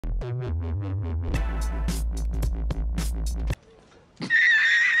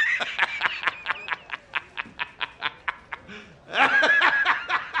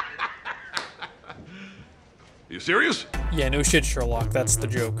serious? Yeah, no shit, Sherlock. That's the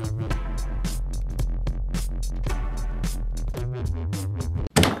joke.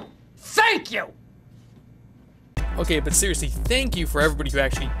 Thank you! Okay, but seriously, thank you for everybody who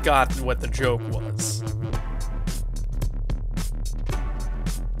actually got what the joke was.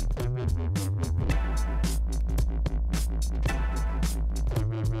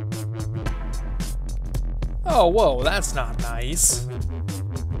 Oh, whoa, that's not nice.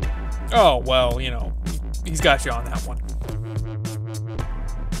 Oh, well, you know, he's got you on that one.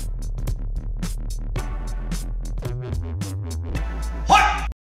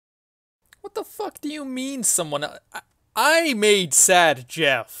 What the fuck do you mean someone... I made sad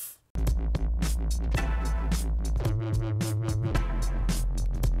Geoff.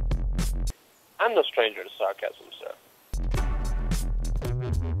 I'm no stranger to sarcasm, sir.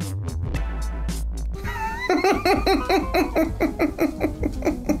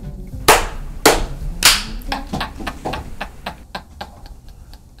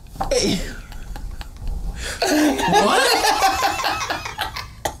 Hey. What?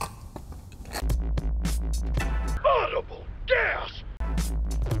 Audible gas!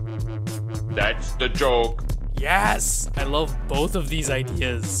 That's the joke. Yes! I love both of these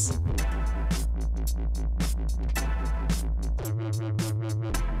ideas.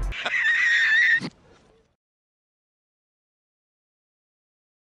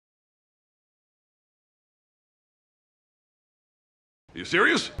 You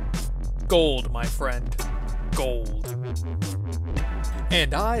serious? Gold, my friend. Gold.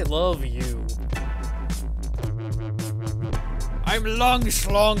 And I love you. I'm long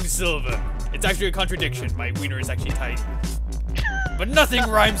schlong silver. It's actually a contradiction. My wiener is actually tiny. But nothing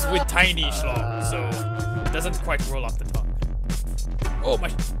rhymes with tiny schlong, so it doesn't quite roll off the tongue. Oh,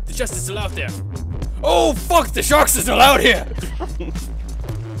 the chest is still out there. Oh, fuck, the sharks are still out here!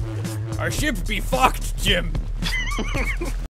 Our ship be fucked, Jim.